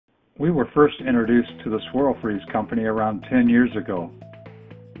We were first introduced to the SwirlFreeze company around 10 years ago.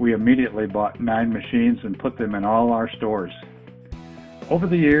 We immediately bought 9 machines and put them in all our stores. Over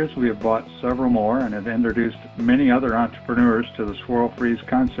the years, we have bought several more and have introduced many other entrepreneurs to the SwirlFreeze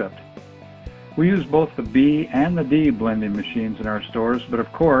concept. We use both the B and the D blending machines in our stores, but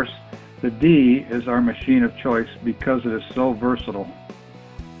of course, the D is our machine of choice because it is so versatile.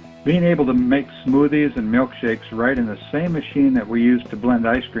 Being able to make smoothies and milkshakes right in the same machine that we use to blend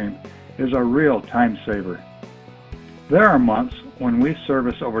ice cream is a real time saver. There are months when we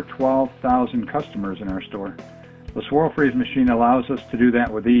service over 12,000 customers in our store. The SwirlFreeze machine allows us to do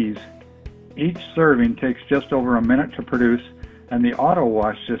that with ease. Each serving takes just over a minute to produce, and the auto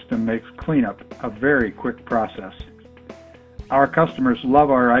wash system makes cleanup a very quick process. Our customers love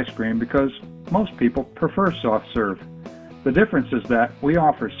our ice cream because most people prefer soft serve. The difference is that we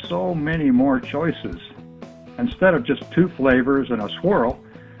offer so many more choices. Instead of just 2 flavors and a swirl,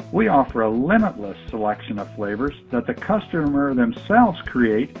 we offer a limitless selection of flavors that the customer themselves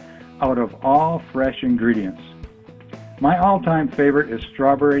create out of all fresh ingredients. My all-time favorite is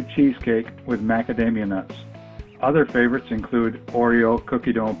strawberry cheesecake with macadamia nuts. Other favorites include Oreo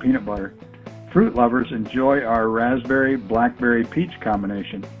cookie dough peanut butter. Fruit lovers enjoy our raspberry blackberry peach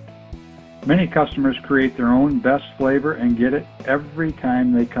combination. Many customers create their own best flavor and get it every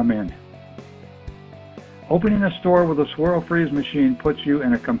time they come in. Opening a store with a SwirlFreeze machine puts you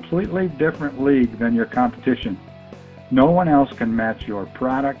in a completely different league than your competition. No one else can match your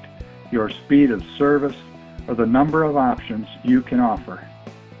product, your speed of service, or the number of options you can offer.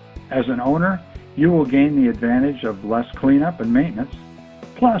 As an owner, you will gain the advantage of less cleanup and maintenance,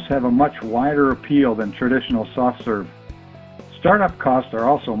 plus have a much wider appeal than traditional soft serve. Startup costs are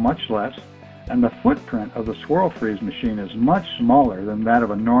also much less, and the footprint of the SwirlFreeze machine is much smaller than that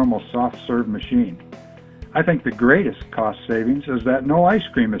of a normal soft serve machine. I think the greatest cost savings is that no ice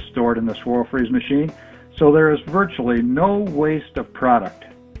cream is stored in the SwirlFreeze machine, so there is virtually no waste of product.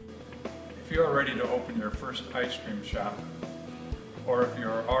 If you are ready to open your first ice cream shop, or if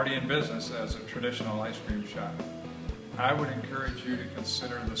you're already in business as a traditional ice cream shop, I would encourage you to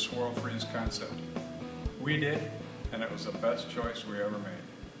consider the SwirlFreeze concept. We did, and it was the best choice we ever made.